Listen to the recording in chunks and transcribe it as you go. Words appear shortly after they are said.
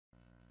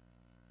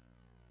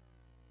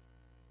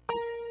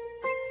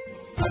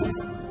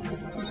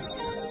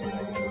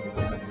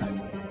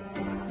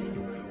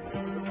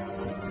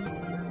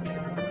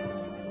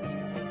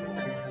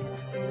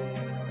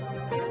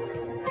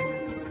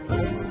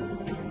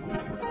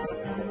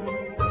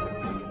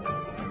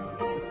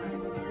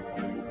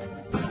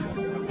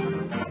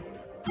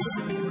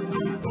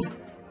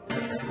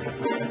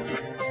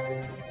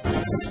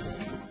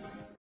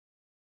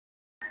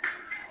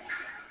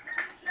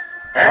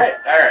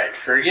Alright,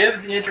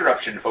 forgive the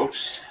interruption,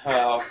 folks.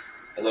 Hello?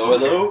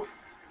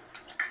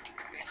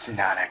 It's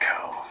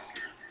Nanako.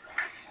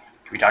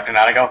 Can we talk to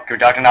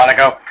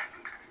Nanako?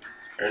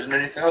 There isn't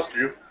anything else to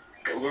do.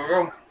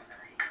 Go.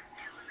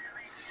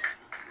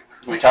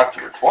 We talked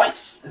to her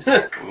twice.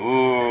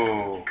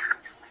 Ooh.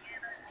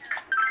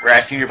 We're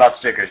asking you about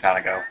stickers,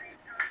 Nanako.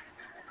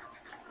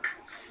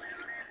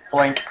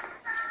 Blink.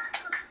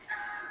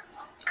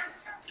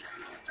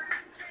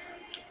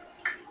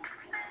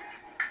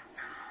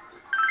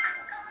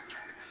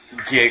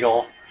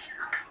 Giggle.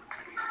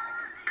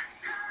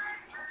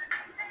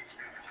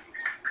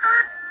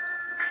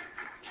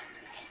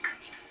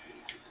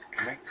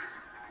 Come here.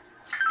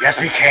 Yes,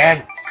 we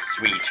can.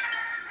 Sweet.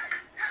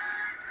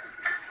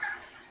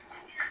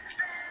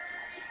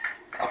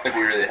 I don't think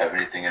we really have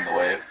anything in the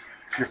way.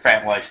 Your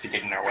fan likes to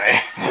get in our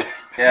way.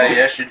 Yeah,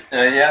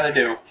 they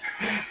do.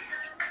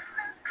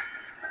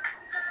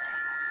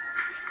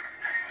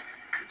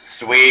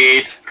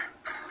 Sweet.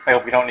 I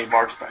hope we don't need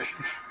more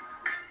expression.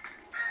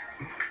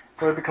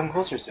 Will it become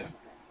closer soon?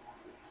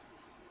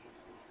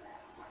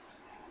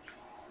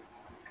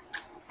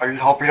 I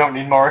just hope we don't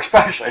need more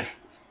expression.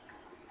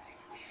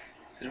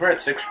 Because we're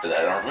at 6 for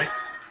that, aren't we?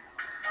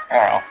 I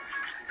don't know.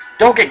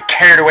 Don't get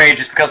carried away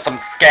just because some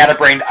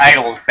scatterbrained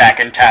idol's back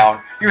in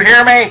town. You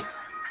hear me?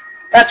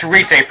 That's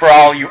Rise for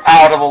all you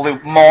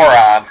out-of-the-loop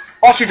morons.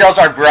 All she does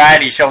are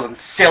variety shows and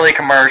silly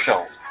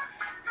commercials.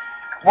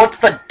 What's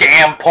the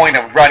damn point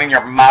of running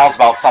your mouths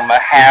about some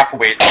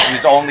half-wit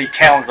whose only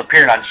talent is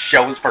appearing on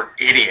shows for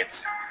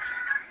idiots?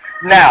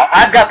 Now,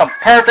 I've got the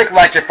perfect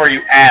lecture for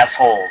you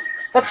assholes.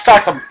 Let's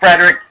talk some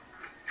Friedrich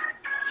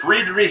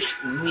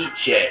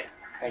Nietzsche.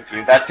 Thank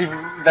you. That's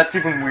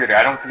even weirder.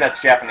 I don't think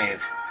that's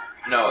Japanese.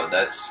 No,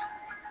 I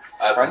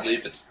French?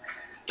 believe it's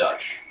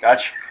Dutch.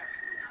 Dutch?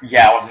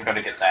 Yeah, I wasn't going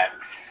to get that.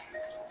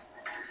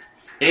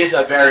 He's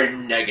a very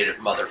negative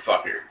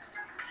motherfucker.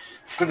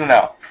 Good to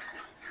know.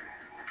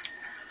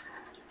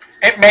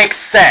 It makes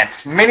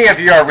sense. Many of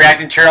you are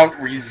reacting to your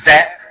own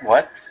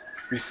resentment?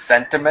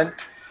 Resentment.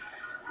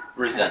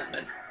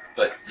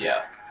 But,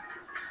 yeah.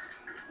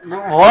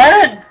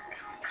 What?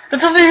 That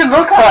doesn't even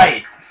look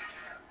right.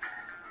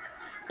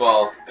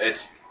 Well,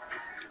 it's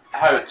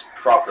how it's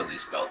properly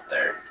spelled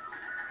there.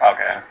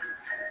 Okay.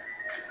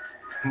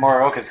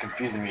 Moroka's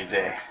confusing me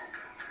today.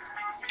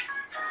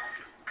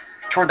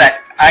 Toward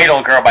that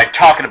idol girl by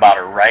talking about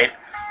her, right?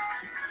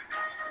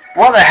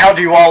 Why the hell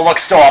do you all look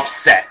so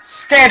upset?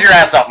 Stand your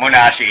ass up,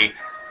 Munashi.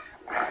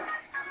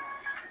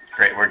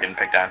 Great, we're getting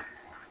picked on.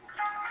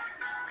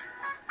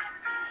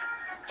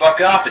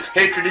 Fuck off, it's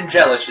hatred and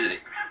jealousy.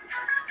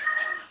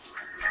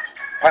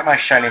 Wipe my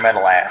shiny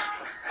metal ass.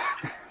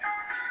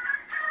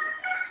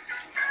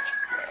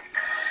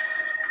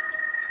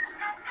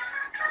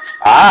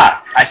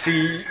 Ah, I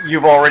see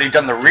you've already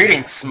done the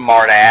reading,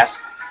 smartass.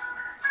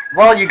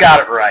 Well, you got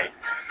it right.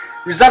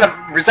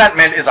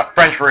 Resentment is a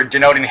French word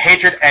denoting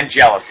hatred and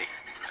jealousy.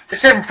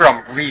 It's different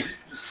from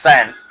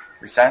resent,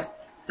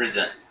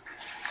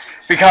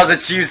 because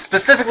it's used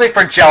specifically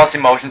for jealous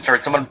emotions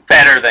towards someone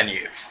better than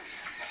you.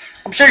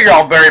 I'm sure you're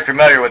all very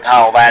familiar with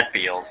how that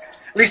feels.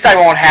 At least I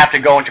won't have to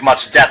go into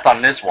much depth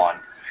on this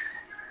one.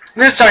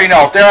 Just so you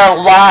know, there are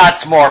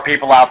lots more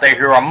people out there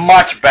who are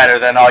much better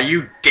than all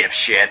you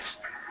dipshits.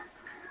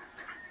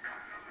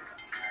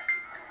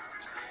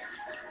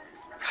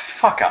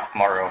 Fuck off,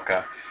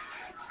 Moroka.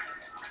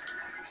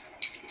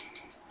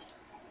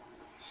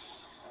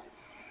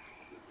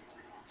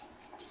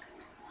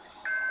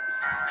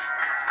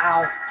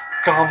 Ow.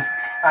 Gum.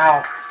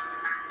 Ow.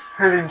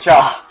 Hurting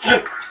jaw.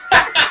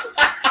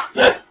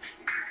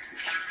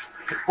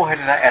 Why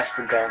did I ask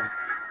for gum?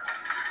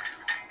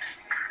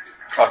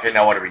 Okay,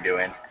 now what are we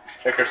doing?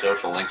 Check our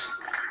social links.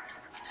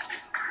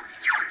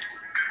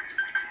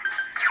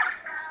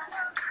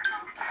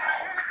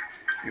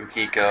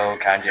 Yukiko,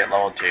 Kanji at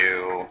level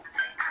 2.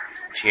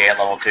 Chie at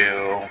level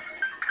 2.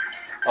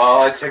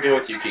 I'd take it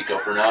with Yukiko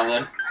for now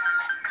then.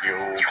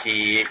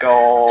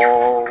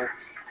 Yukiko.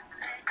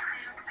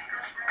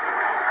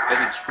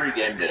 Because it's free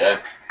game today.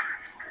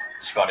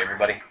 Just about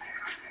everybody.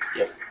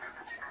 Yep.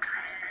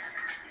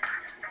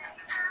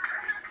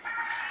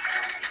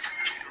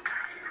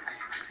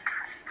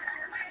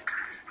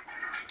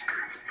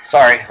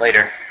 Sorry,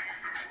 later.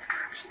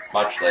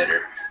 Much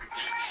later.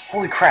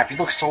 Holy crap, you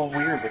look so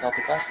weird without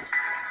the glasses.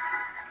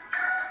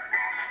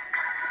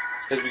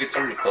 It's because we get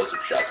so many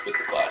close-up shots with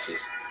the glasses.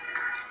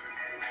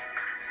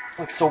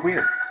 You look so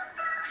weird.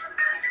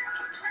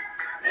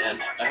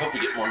 And I hope we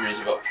get more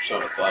news about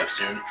Persona 5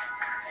 soon.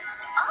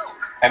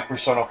 And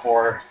Persona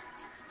 4,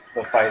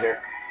 the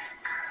fighter.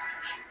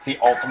 The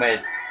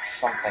ultimate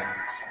something.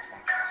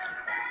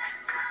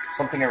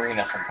 Something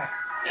Arena something.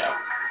 Yeah.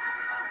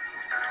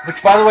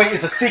 Which, by the way,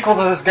 is a sequel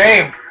to this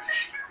game.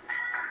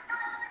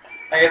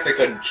 I guess they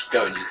couldn't just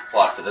go and use the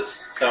plot for this,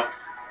 so...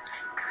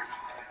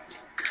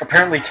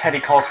 Apparently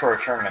Teddy calls for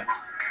a tournament,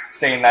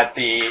 saying that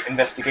the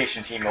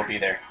investigation team will be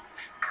there.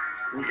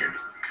 Weird.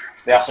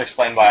 They also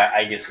explain why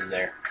Aegis is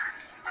there.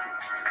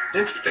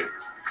 Interesting.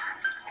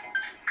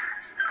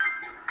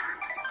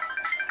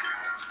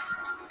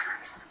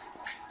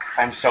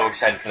 I'm so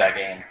excited for that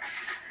game.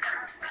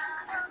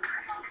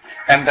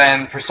 And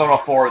then Persona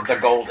 4 The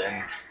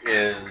Golden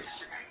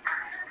is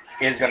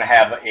going to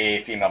have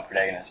a female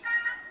protagonist.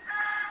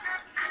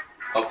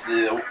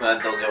 Hopefully they'll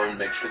go and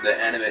make sure they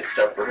animate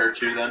stuff for her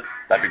too then.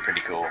 That'd be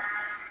pretty cool.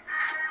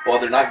 Well,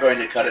 they're not going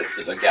to cut it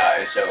for the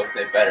guy, so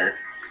they better.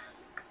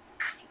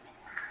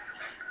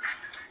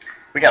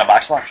 We got a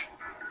box lunch.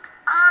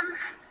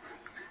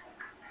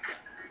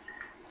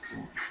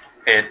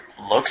 It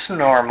looks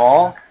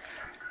normal.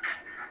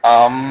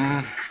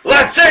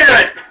 Let's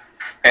eat it!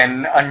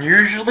 An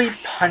unusually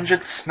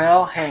pungent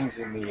smell hangs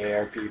in the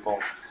air, people.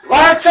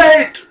 Let's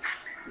eat!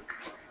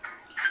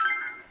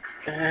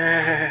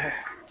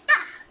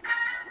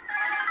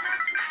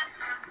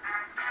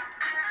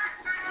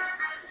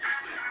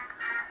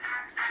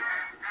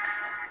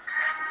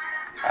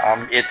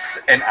 It's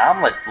an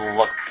omelet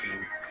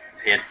looking.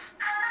 It's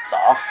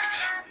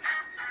soft.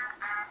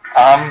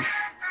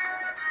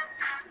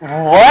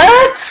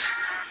 What?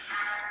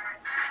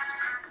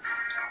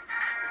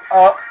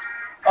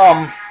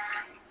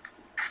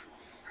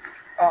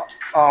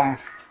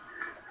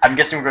 I'm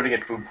guessing we're going to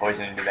get food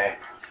poisoning today.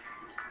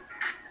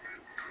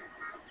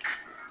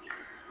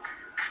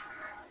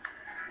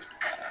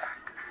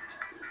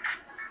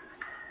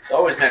 It's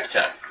always next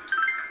time.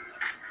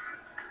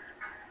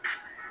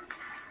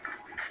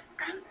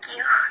 Thank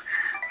you.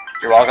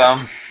 You're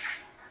welcome.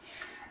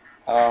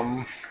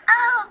 Oh,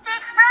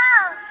 Big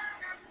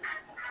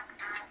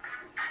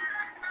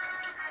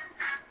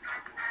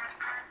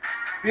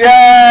Bro!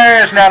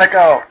 Yes,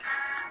 Nanako!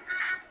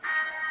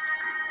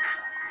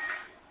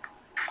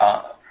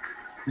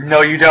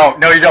 No you don't,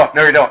 no you don't,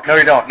 no you don't, no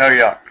you don't, no you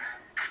don't.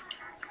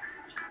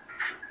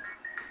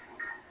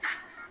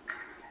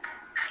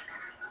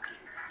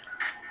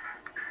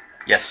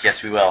 Yes,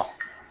 yes we will.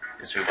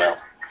 Yes we will.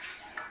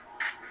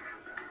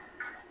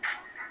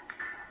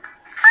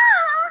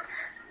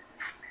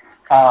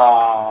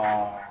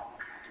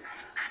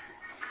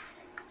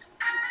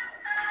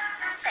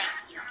 Thank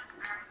you.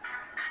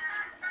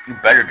 You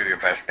better do your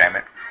best, damn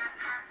it.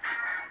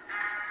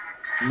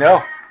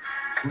 No.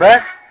 Come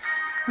back.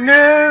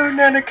 No,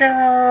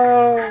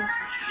 Nanako!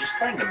 She's just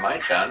trying to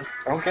Mai-chan.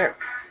 I don't care.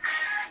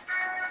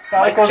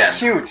 Mai-chan. Nanako's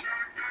cute.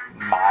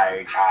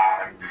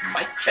 My-chan.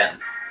 Mai-chan.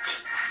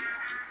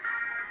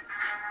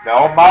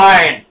 No,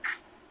 mine!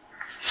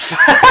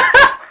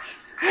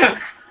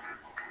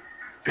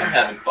 I'm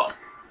having fun.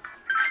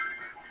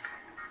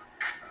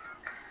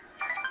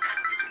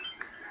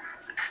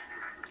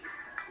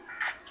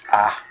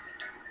 Ah.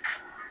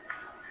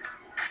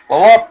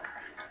 Blow up!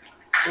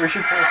 Where's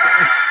your trash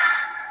can?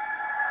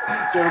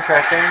 Do you have a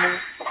trash can in there?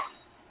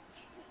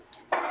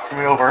 Come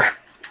me over.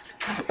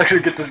 I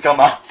should get this gum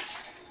out.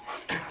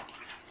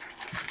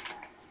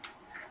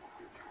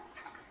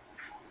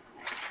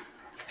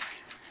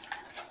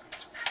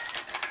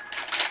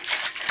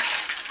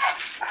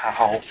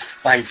 Ow,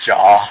 my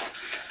jaw.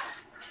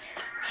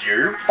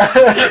 Zerp.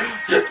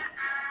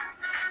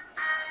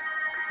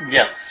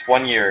 Yes,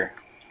 1 year.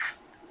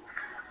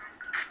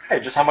 Hey,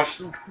 just how much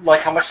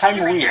time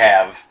do we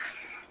have?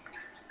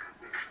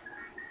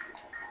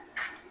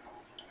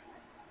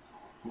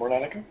 More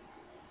Nanako?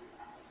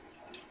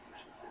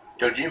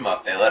 Dojima,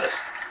 if they let us.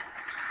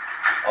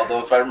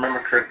 Although, if I remember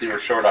correctly, we're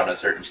short on a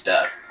certain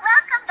stat.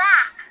 Welcome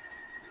back.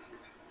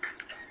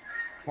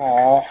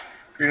 Aww.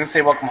 You didn't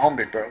say welcome home,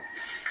 big bro.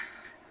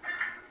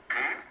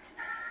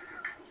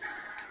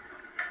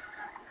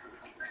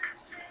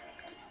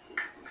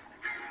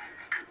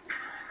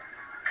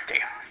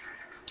 Damn.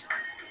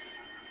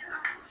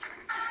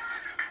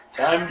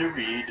 Time to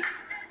read.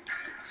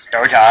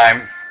 Story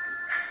time.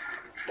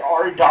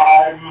 Story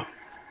time.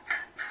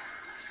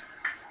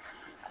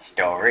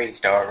 Story,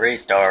 story,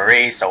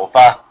 story,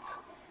 sofa.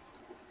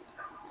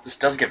 This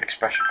does give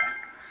expression, right?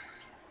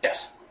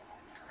 Yes.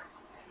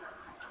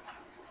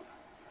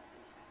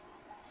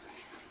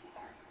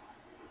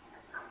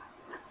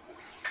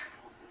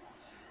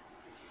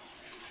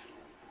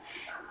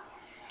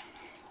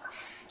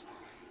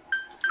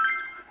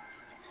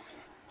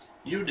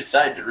 You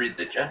decide to read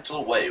The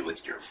Gentle Way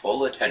with your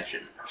full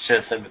attention. Should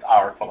have said with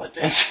our full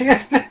attention.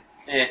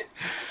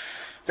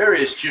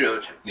 Various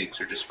judo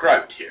techniques are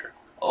described here,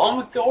 along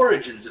with the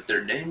origins of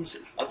their names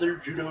and other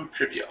judo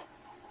trivia.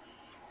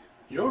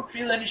 You don't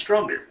feel any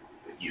stronger,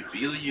 but you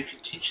feel you can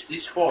teach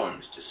these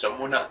forms to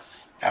someone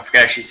else. I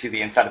forgot actually see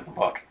the inside of the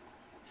book.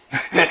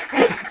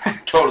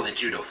 Totally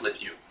judo flip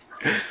you.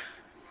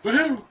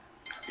 Woohoo!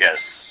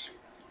 Yes.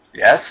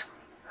 Yes?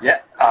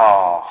 Yeah.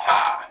 Oh.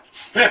 Ha!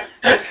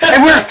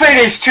 And we're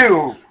finished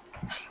too!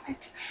 Damn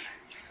it.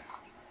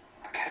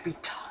 I gotta be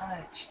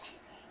touched.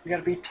 You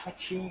gotta be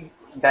touchy.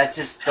 That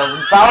just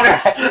doesn't sound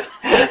right.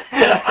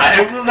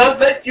 I will not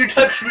let you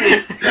touch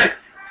me.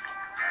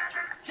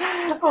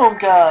 Oh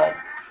god.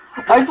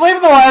 I played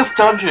in the last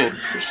dungeon.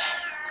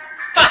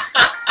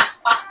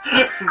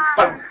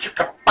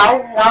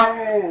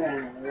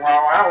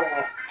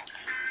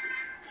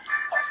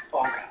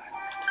 Oh god.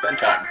 Spend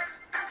time.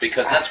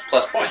 Because that's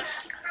plus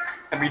points.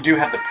 And we do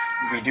have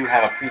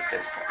a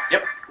priestess.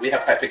 Yep, we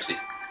have High Pixie.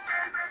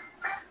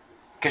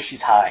 Because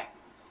she's high.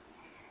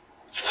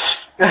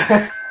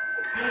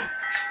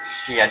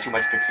 She had too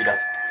much pixie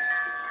dust.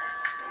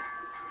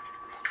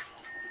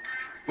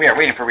 We are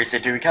waiting for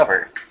Reset to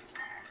recover.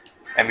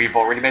 And we've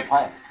already made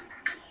plans.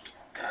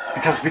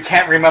 Because we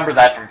can't remember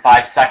that from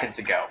 5 seconds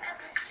ago.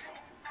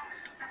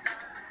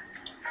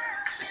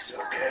 This is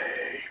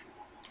okay.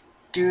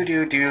 Do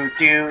do do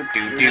do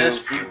do do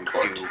do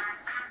do.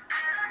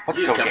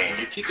 What's okay?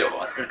 You keep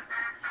going.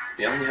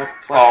 We only have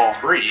plus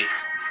 3.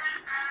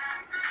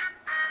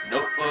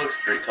 Notebooks,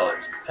 3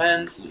 colors of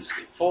pens,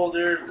 loosely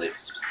folded,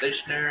 labels of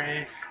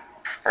stationery.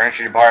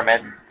 Furniture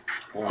department,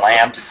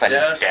 lamps and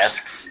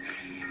desks.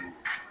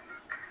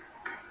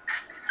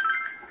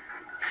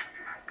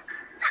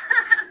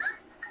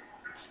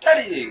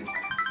 Studying!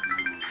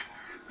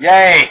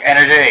 Yay!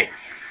 Energy!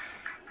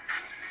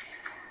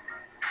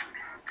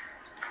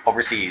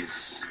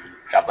 Overseas.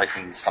 Job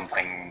license,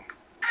 something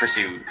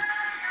pursued.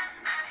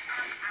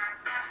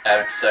 I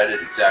haven't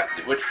decided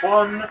exactly which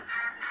one.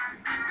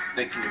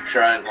 Thinking of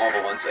trying all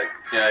the ones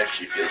that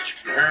she feels she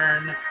can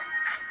earn.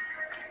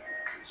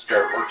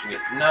 Start working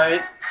at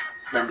night.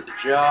 Remember the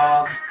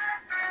job.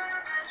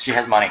 She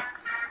has money.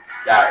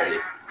 Alrighty.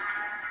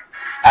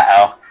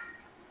 Uh-oh.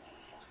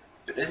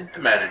 If it isn't the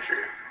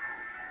manager.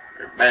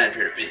 Or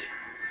manager to be.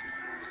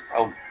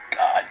 Oh,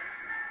 God.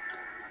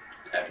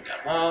 Haven't got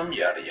home,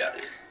 yada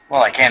yada.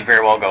 Well, I can't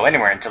very well go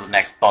anywhere until the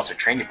next bus or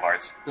train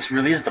departs. This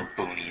really is the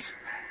boonies.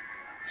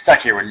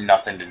 Stuck here with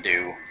nothing to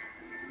do.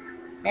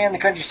 Man, the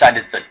countryside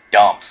is the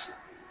dumps.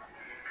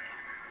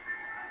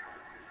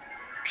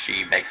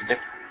 She begs a dip.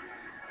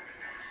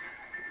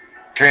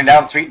 Turning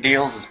down sweet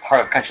deals is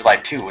part of country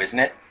life too, isn't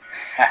it?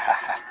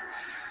 I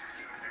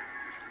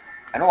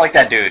don't like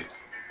that dude.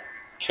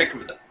 Kick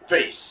him in the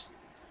face.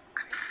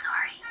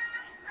 Sorry.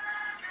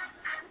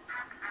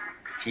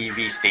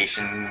 TV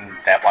station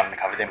that wanted to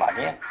cover them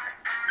again.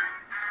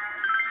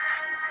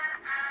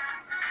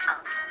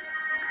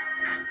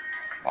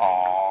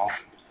 Aww.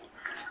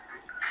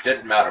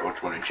 Didn't matter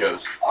which one he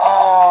chose.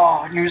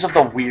 Oh, news of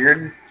the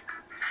weird.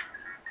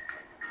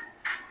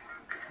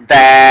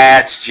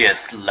 That's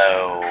just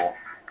low.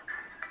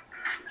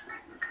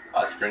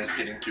 Hot Springs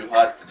getting too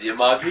hot for the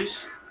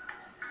Amagis.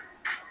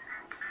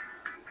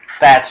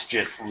 That's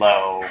just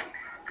low.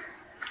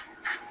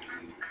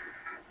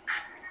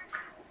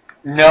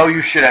 No,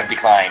 you should have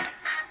declined.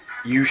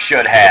 You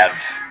should have.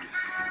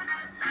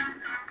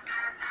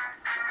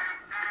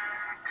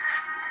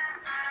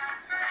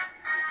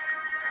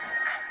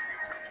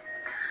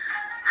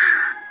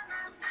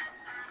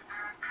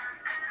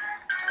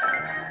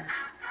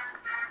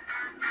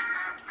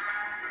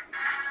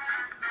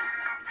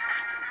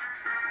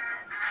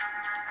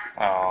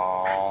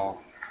 Oh.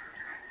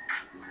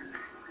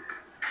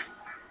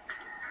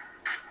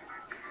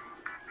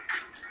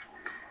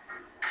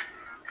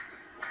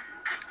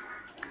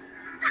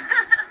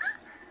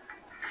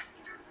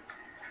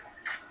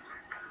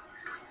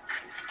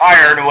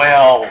 Iron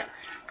Will.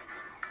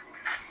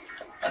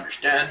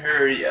 Understand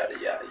her, yada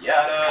yada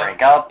yada.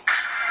 Rank up.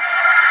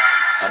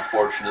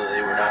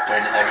 Unfortunately, we're not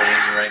going to have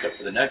any rank up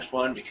for the next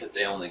one because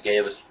they only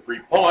gave us 3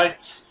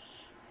 points.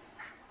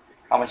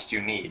 How much do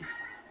you need?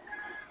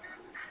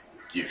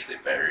 Usually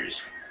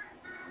varies.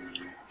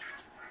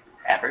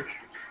 Average?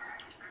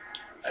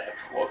 I'd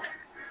have to look.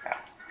 Yeah.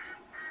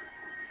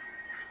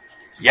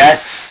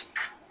 Yes!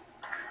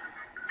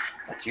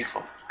 That's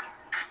useful.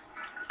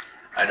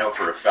 I know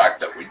for a fact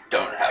that we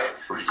don't have a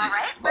freeze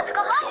Alright, let's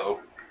level, go home.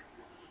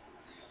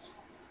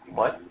 though.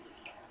 What?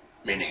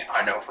 Meaning,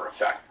 I know for a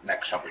fact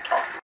next time we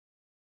talk to